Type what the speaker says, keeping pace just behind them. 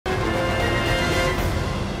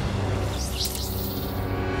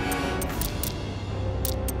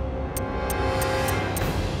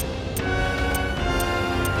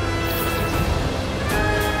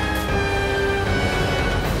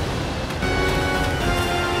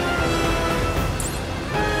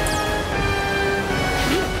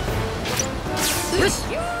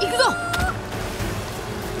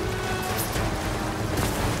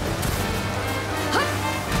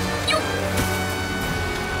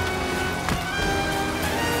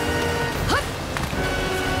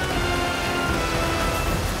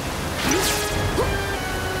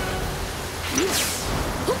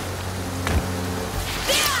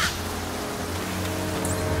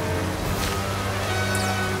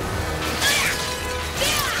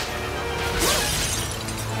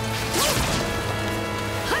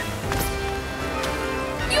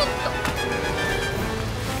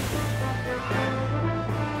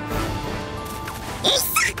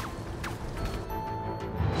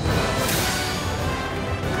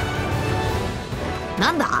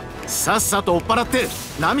さっさと追っ払って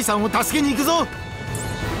ナミさんを助けに行くぞ。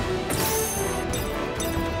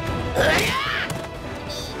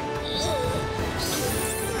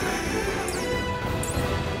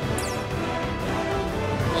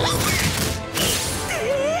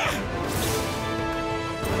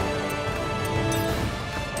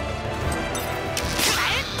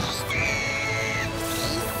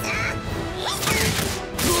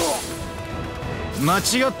間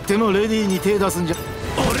違ってもレディーに手出すんじゃ。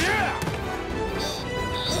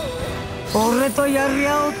俺とやり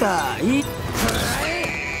合おうた。いい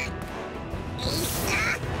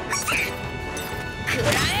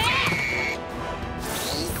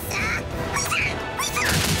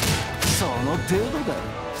その程度だ。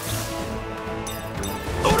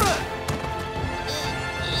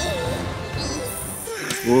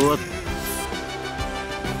終わった。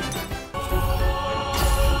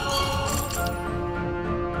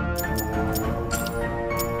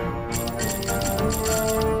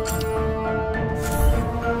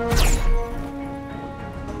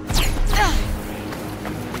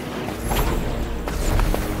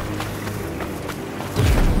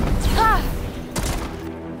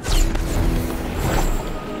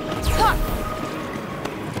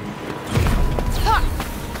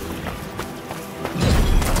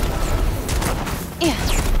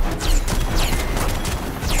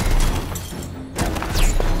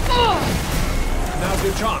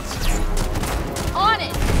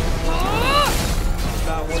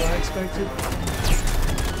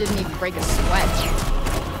Didn't even break a sweat.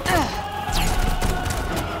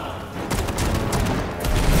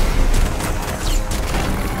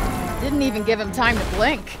 Didn't even give him time to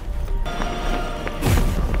blink.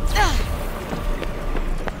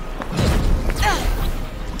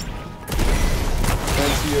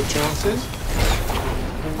 Fancy your chances?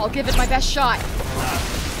 I'll give it my best shot.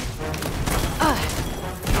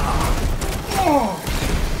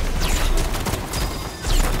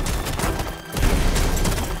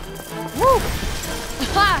 Woo!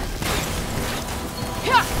 Ha!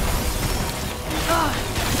 Yeah!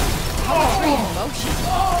 Free motion.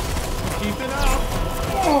 Keep it up.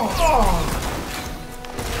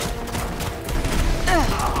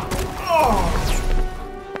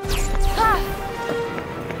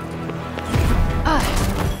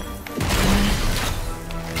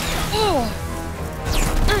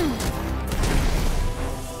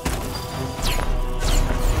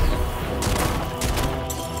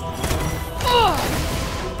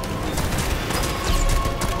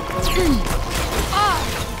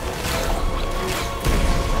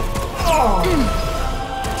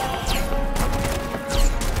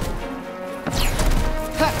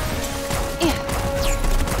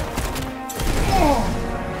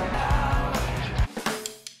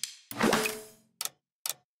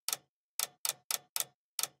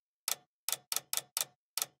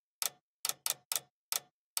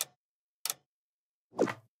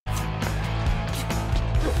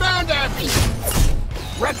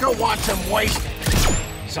 Wrecker wants him wasted,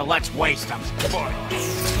 so let's waste him.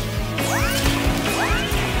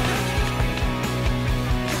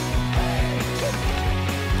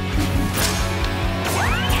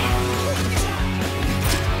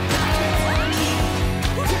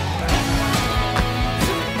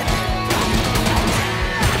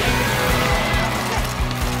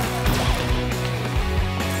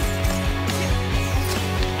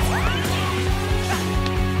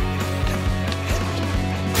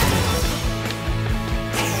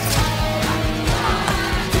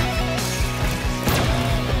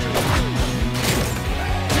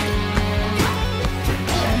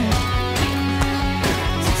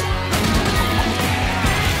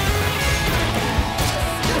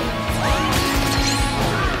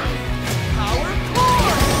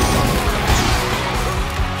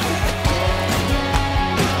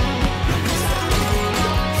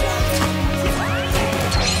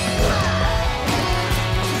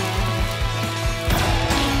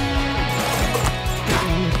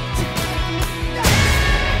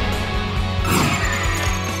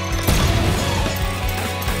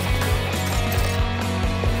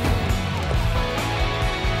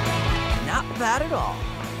 Bad at all.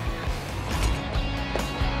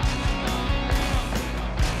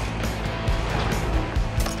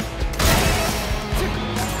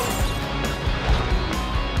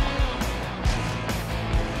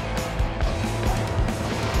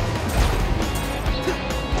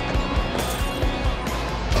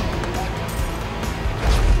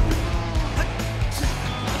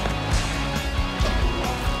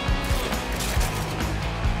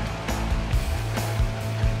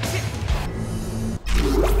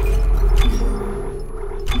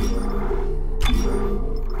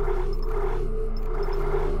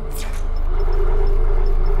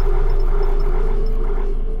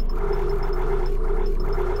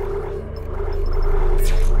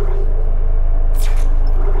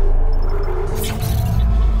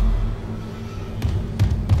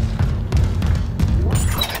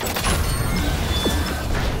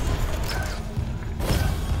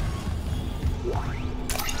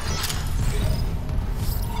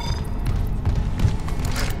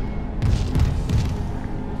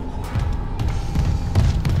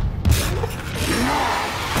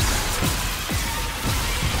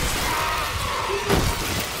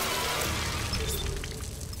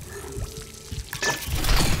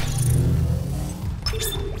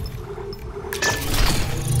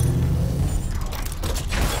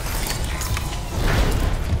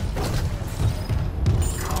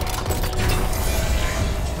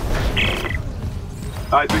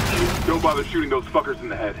 Isaac, don't bother shooting those fuckers in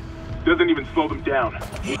the head. Doesn't even slow them down.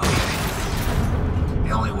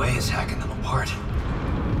 The only way is hacking them apart.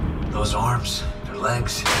 Those arms, their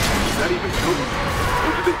legs. That even kill them?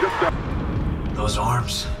 Or did they just stop? Those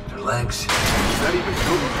arms, their legs. That even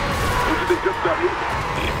kill them? Or did they just stop moving?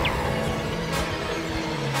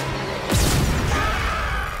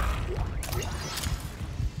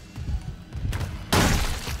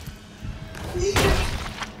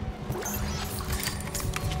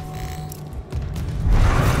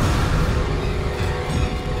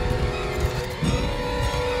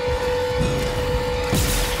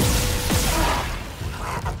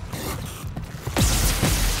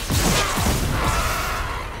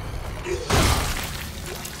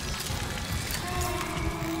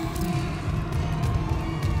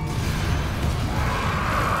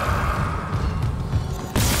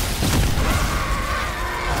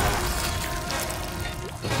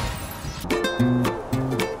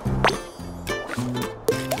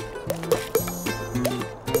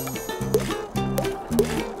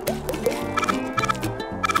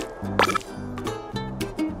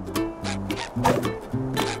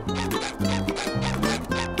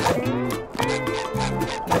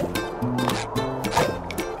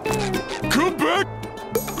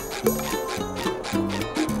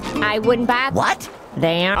 I wouldn't buy. What?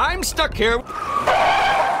 Damn. I'm stuck here.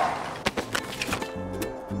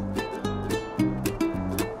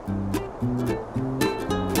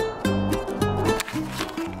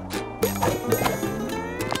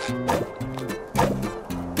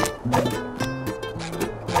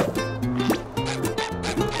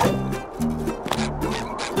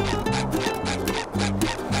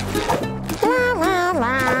 La la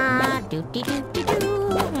la. Do do do do do.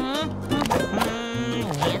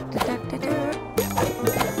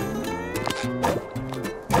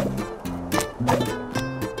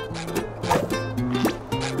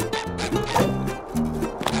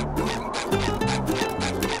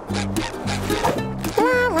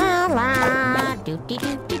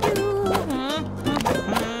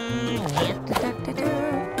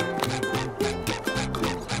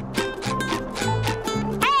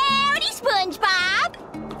 Howdy, SpongeBob!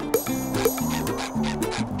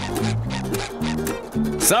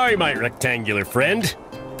 Sorry, my rectangular friend.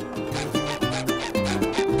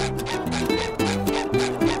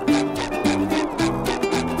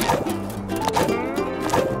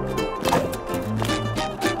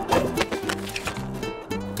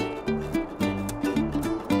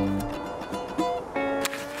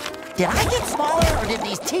 Did I get smaller, or did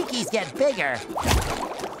these tikis get bigger?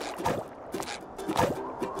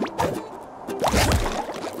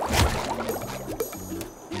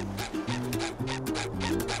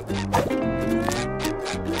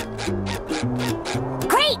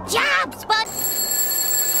 Great job, Spud!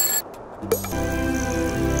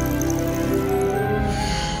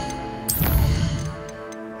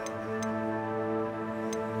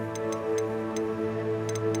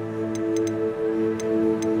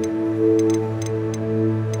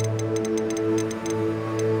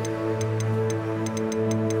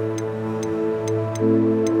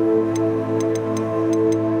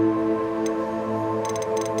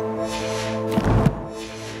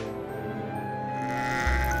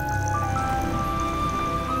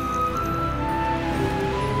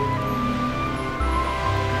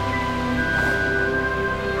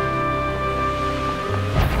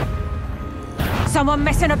 Someone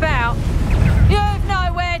messing about? You've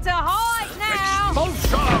nowhere to hide now!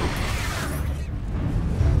 Expulsion!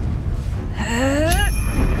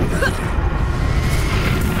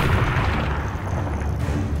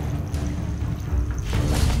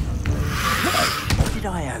 What did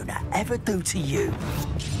Iona ever do to you?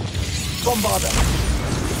 Bombarder!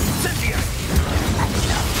 Incendiary!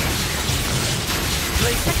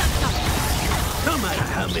 No matter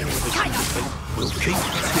how many of us you think, we'll keep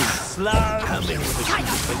too slow. How many of us you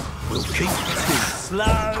think, we'll keep too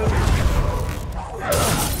slow.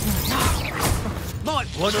 Might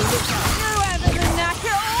want to look up. You haven't been knack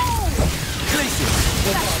at all!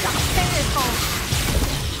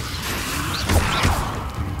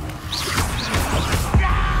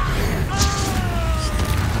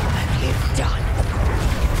 You've done.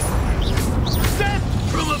 Death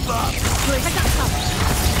from above!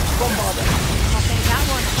 Bombarder! I think that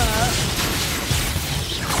one hurt.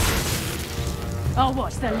 I'll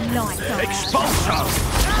watch the light go out. Expulsion!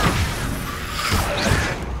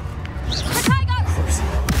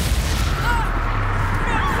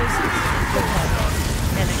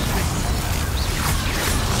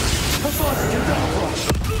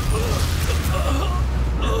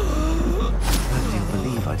 Nobody will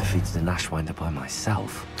believe I defeated an Ashwinder by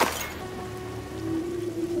myself.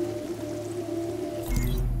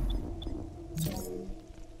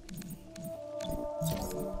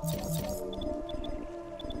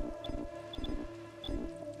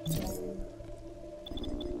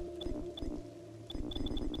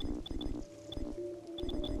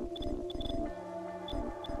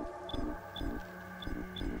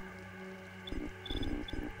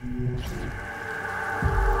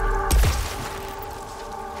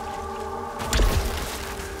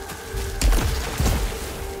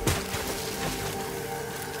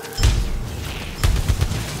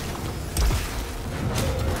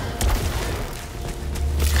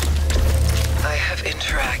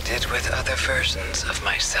 versions of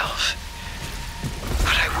myself.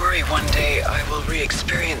 But I worry one day I will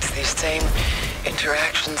re-experience these same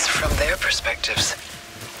interactions from their perspectives.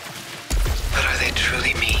 But are they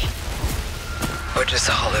truly me? Or just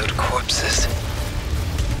hollowed corpses?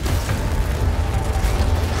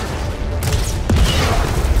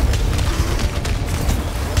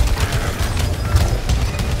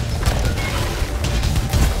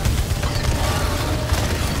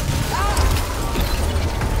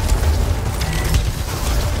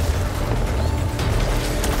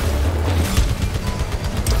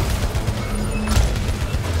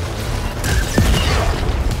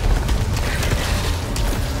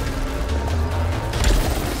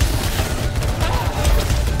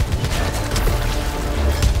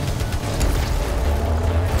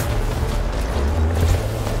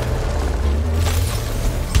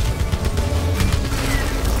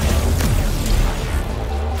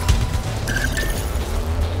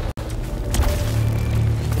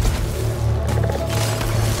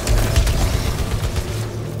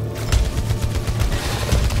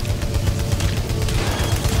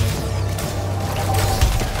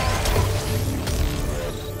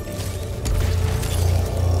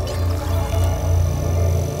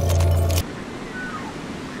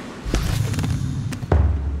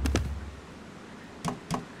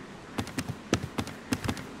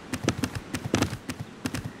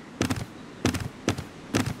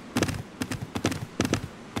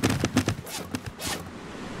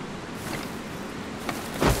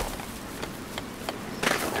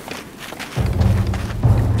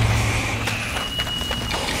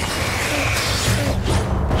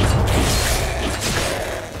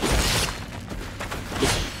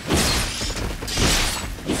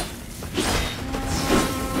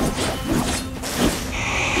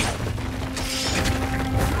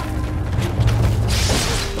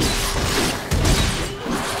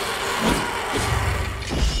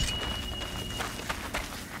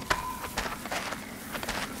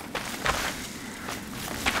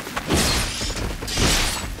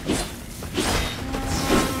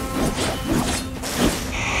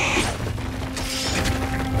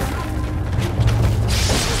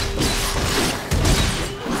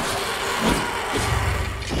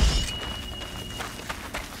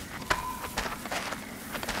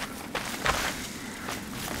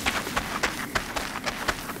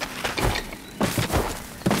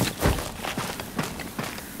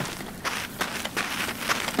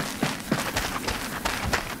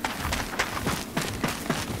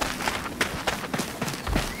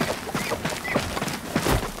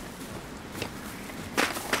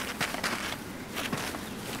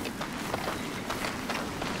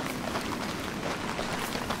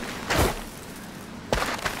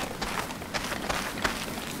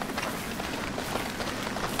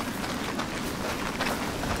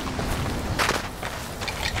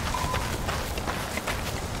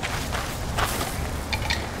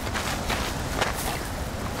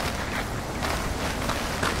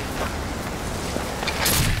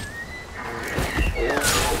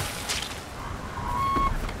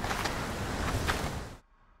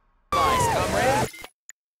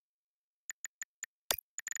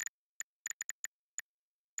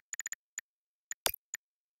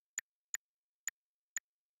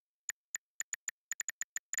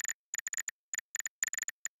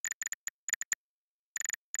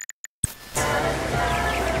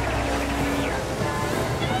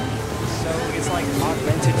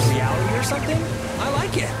 Augmented reality or something? I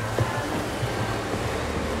like it.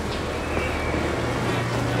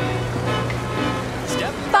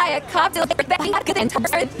 Buy a cocktail.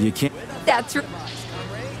 You can't. That's right.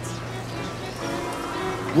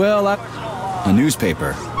 Well, a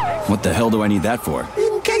newspaper. What the hell do I need that for?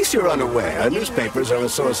 In case you're unaware, newspapers are a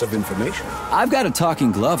source of information. I've got a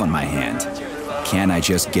talking glove on my hand. Can't I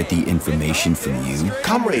just get the information from you?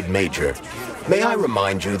 Comrade Major, may I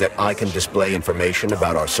remind you that I can display information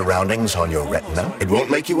about our surroundings on your retina? It won't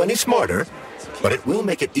make you any smarter, but it will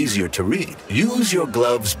make it easier to read. Use your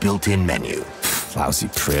glove's built-in menu. Lousy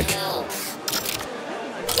prick.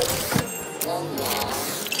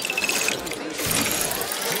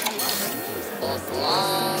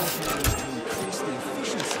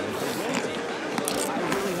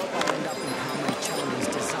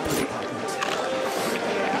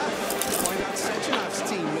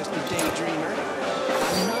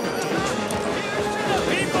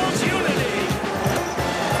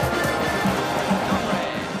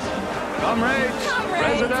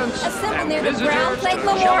 Assemble near the Brown Plate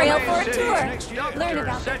Memorial for a tour. Learn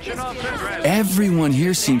about the history. Everyone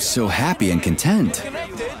here seems so happy and content.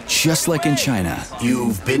 Just like in China.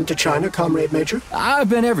 You've been to China, Comrade Major? I've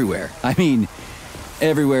been everywhere. I mean,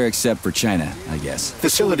 Everywhere except for China, I guess.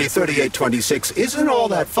 Facility 3826 isn't all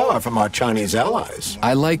that far from our Chinese allies.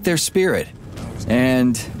 I like their spirit.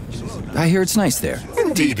 And I hear it's nice there.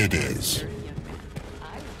 Indeed it is.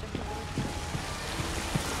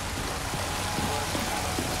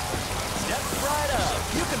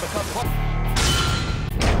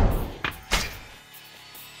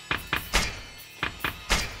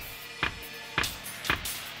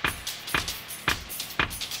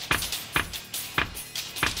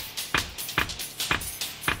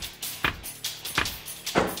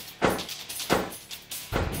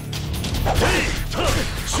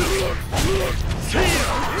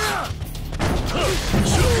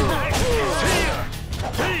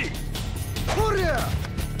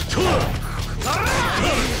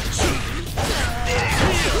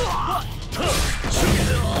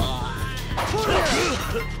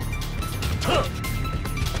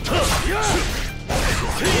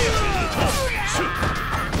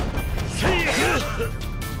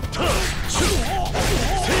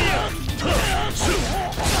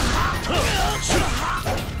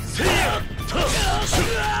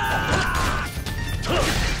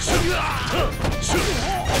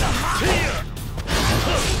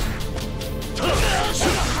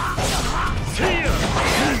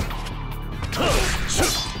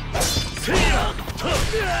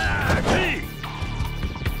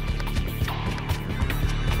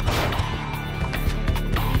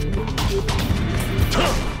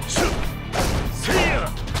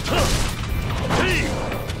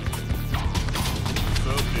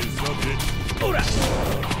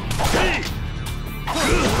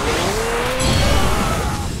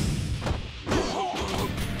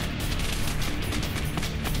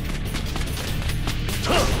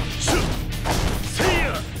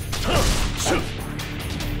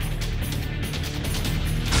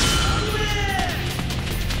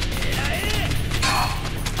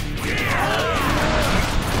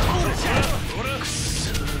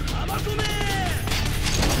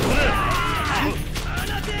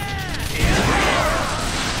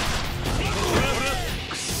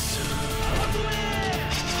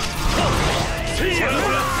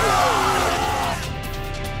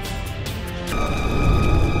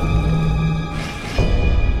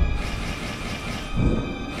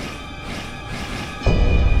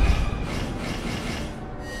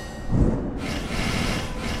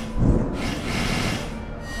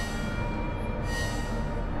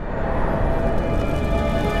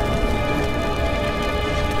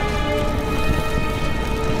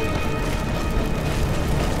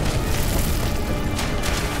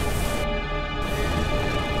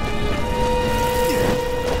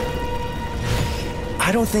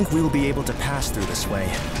 I don't think we'll be able to pass through this way.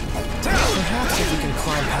 Perhaps if we can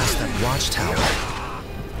climb past that watchtower.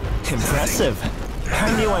 Impressive.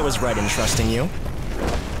 I knew I was right in trusting you.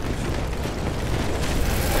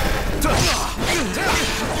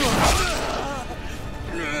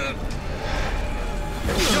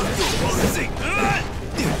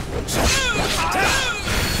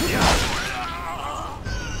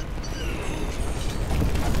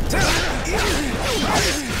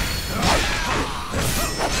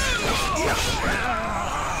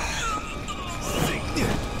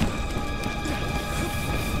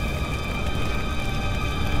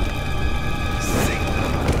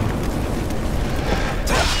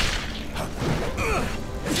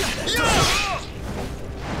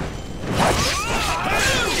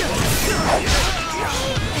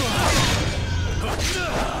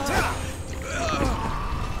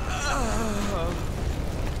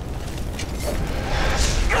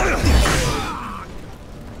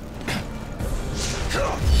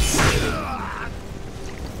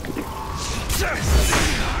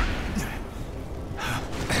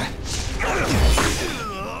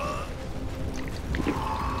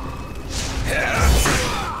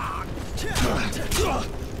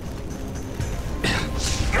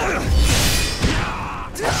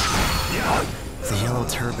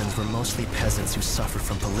 Mostly peasants who suffer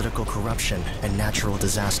from political corruption and natural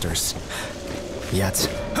disasters. Yet...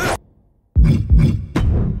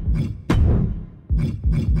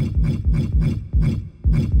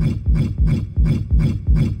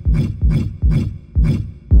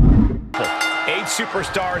 Eight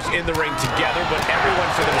superstars in the ring together, but everyone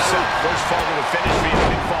for themselves. First fall to the finish via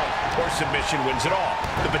pinfall or submission wins it all.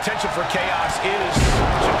 The potential for chaos is,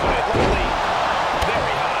 to put it lightly,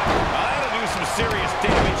 very high. That'll do some serious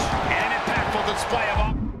damage. Display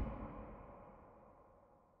of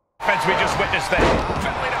offense we just witnessed there.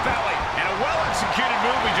 Belly to belly. And a well-executed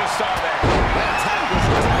move we just saw there. That attack was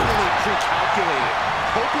definitely pre-calculated,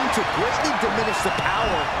 hoping to greatly diminish the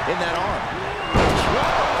power in that arm.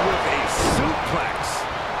 Dropped with a suplex.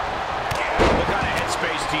 What kind of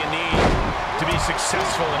headspace do you need to be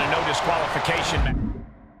successful in a no disqualification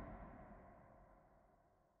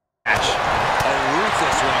match? A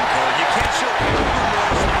ruthless one, Cole. You can't show any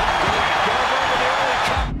remorse.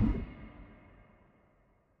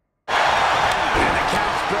 And the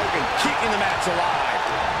count's broken, keeping the mats alive.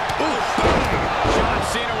 Ooh, John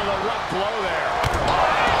Cena with a rough blow there.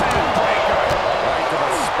 Breaker right to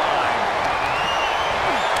the spine.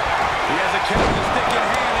 He has a candlestick in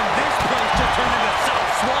hand, and this punch just turned into South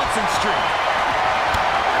Swanson Street.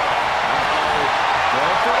 Go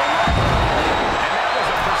for the run. And that was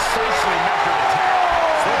a precisely measured attack.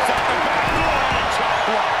 Slips out the back door and a chop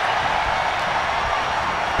block.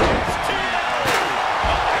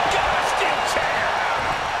 Oh my God, a steel chair.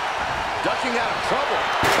 Ducking out of trouble.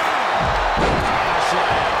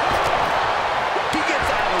 He gets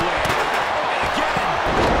out of the way. And again.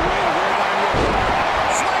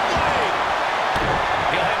 Slide blade.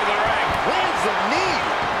 He'll head to the ring. Lands the knee.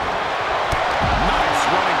 Nice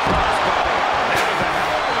running crossbody. That was a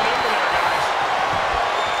hell of a maneuver there, guys.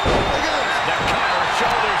 Look at this. The counter,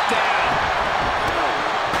 shoulders down.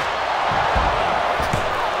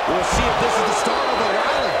 We'll see if this is the start of the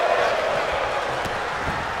rally.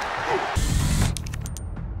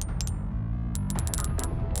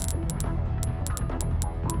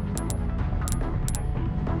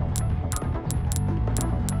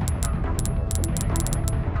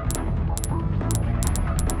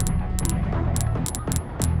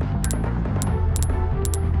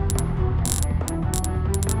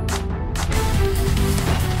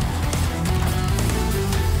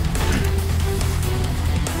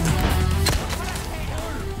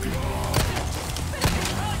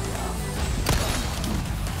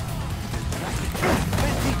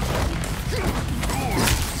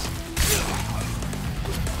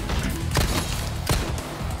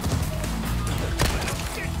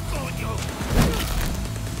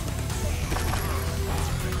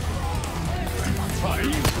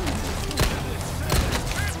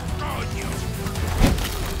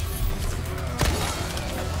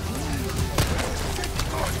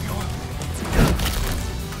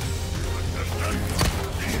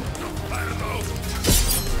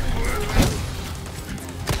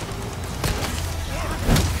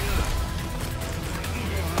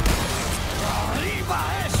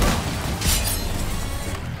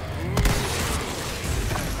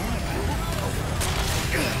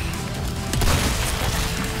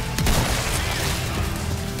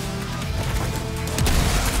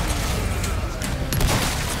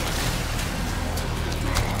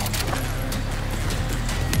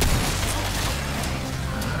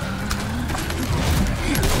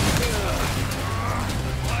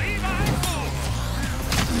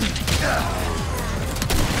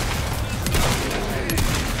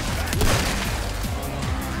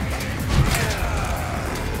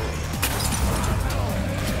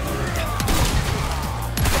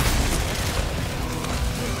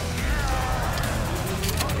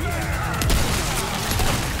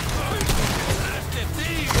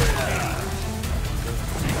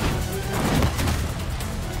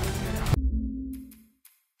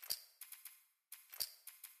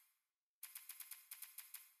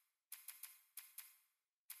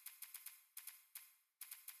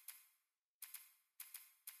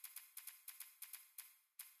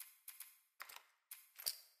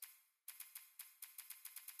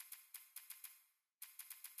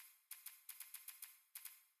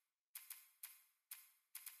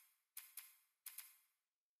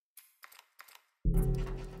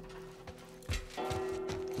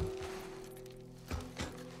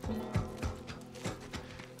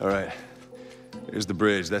 All right, here's the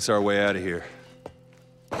bridge. That's our way out of here.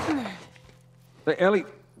 Hey, Ellie,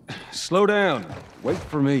 slow down. Wait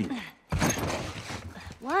for me.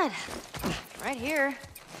 What? Right here.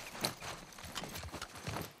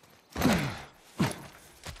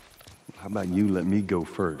 How about you let me go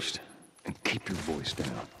first and keep your voice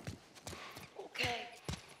down? Okay.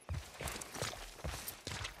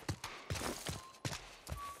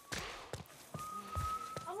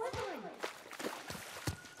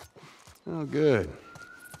 Oh, good.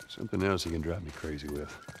 Something else you can drive me crazy with.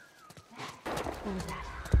 What was that?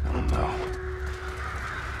 I don't know.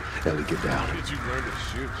 Ellie, get down. How did you learn to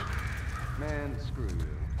shoot? Man, screw you.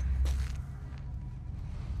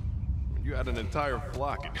 You had an entire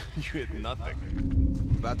flock and you hit nothing.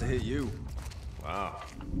 About to hit you. Wow.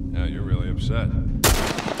 Yeah, you're really upset.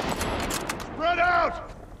 Spread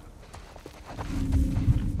out!